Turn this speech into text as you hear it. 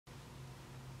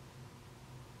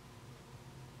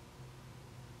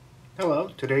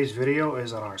Hello, today's video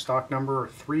is on our stock number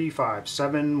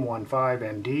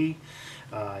 35715MD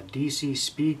DC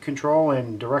speed control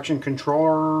and direction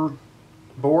controller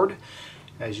board.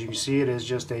 As you can see, it is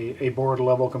just a board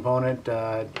level component,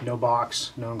 no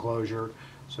box, no enclosure,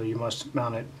 so you must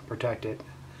mount it, protect it.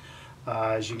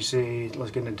 As you can see, let's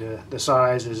get into the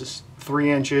size. Is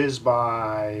 3 inches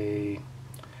by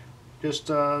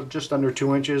just under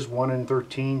 2 inches, 1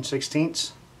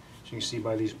 13/16. You can see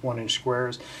by these 1-inch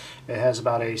squares. It has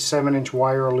about a 7-inch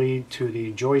wire lead to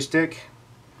the joystick.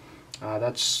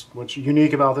 That's what's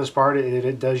unique about this part.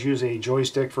 It does use a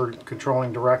joystick for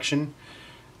controlling direction.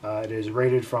 It is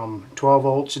rated from 12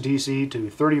 volts DC to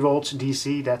 30 volts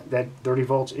DC. That 30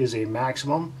 volts is a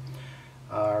maximum.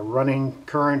 Running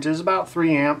current is about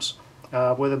 3 amps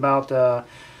with about,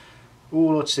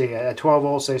 let's see, at 12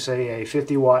 volts they say a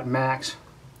 50 watt max.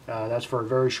 That's for a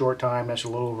very short time. That's a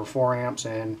little over 4 amps.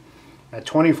 And at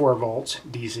 24 volts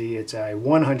DC, it's a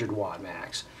 100 watt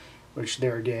max, which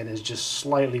there again is just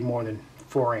slightly more than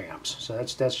 4 amps. So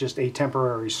that's just a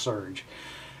temporary surge.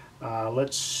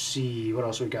 Let's see what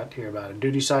else we got here about a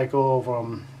duty cycle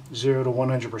from 0 to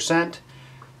 100%.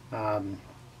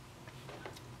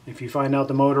 If you find out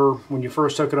the motor when you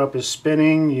first hook it up is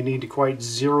spinning, you need to quite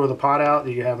zero the pot out.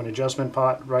 You have an adjustment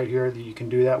pot right here that you can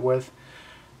do that with.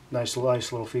 Nice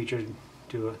little feature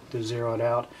to zero it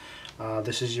out.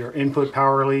 This is your input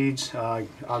power leads.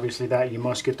 Obviously that you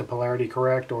must get the polarity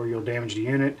correct or you'll damage the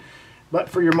unit. But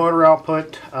for your motor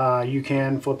output, you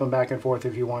can flip them back and forth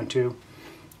if you want to.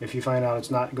 If you find out it's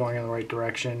not going in the right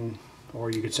direction, or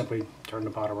you could simply turn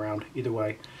the pot around. Either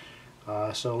way.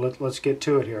 So let's get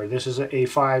to it here. This is a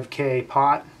 5K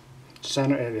pot.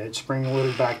 Center, it's spring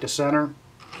loaded back to center.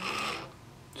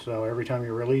 So every time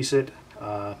you release it,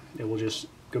 it will just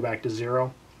go back to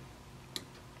 0.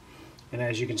 And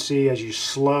as you can see, as you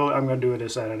slow, I'm going to do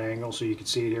this at an angle so you can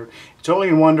see it here. It's only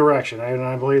in one direction, and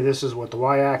I believe this is what the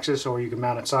y-axis, or you can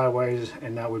mount it sideways,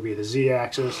 and that would be the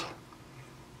z-axis.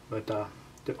 But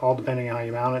all depending on how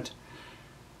you mount it.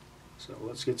 So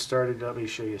let's get started. Let me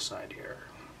show you a side here.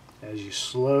 As you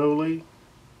slowly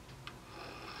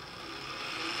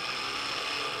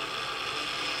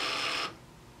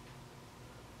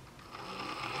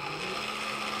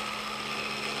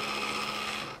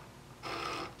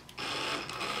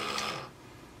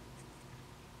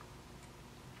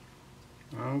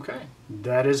Okay,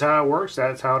 that is how it works.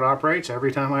 That's how it operates.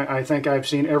 Every time I think I've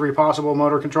seen every possible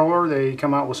motor controller, they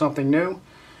come out with something new.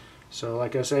 So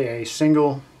like I say, a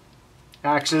single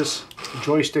axis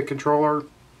joystick controller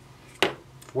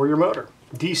for your motor.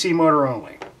 DC motor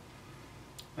only.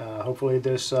 Hopefully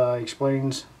this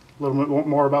explains a little bit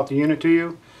more about the unit to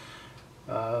you.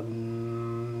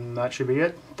 That should be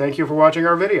it. Thank you for watching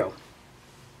our video.